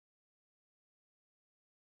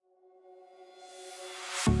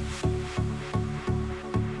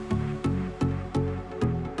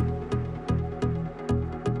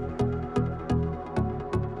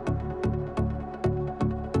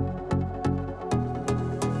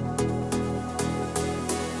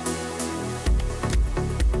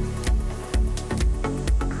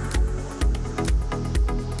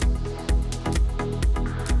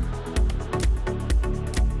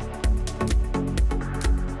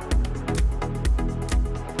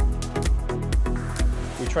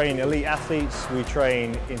train elite athletes, we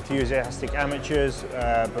train enthusiastic amateurs,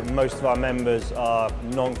 but most of our members are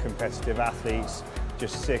non-competitive athletes,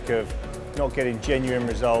 just sick of not getting genuine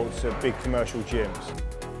results at big commercial gyms.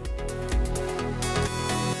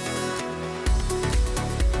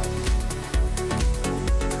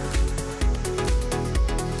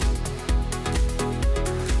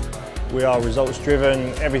 We are results driven.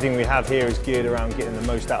 Everything we have here is geared around getting the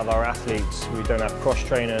most out of our athletes. We don't have cross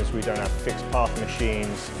trainers, we don't have fixed path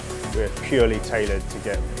machines. We're purely tailored to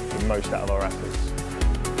get the most out of our athletes.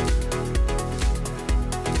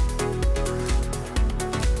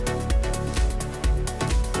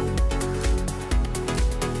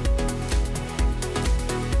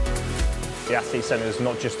 The Athlete Centre is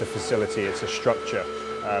not just a facility, it's a structure,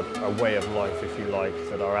 a way of life, if you like,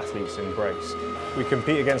 that our athletes embrace. We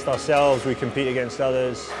compete against ourselves, we compete against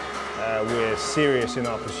others. We're serious in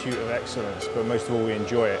our pursuit of excellence, but most of all we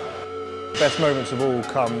enjoy it. The best moments of all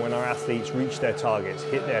come when our athletes reach their targets,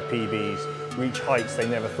 hit their PBs, reach heights they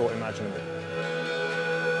never thought imaginable.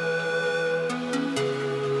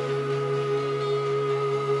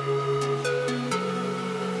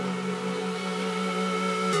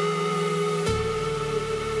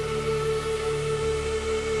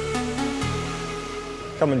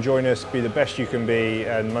 Come and join us, be the best you can be,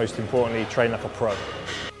 and most importantly, train like a pro.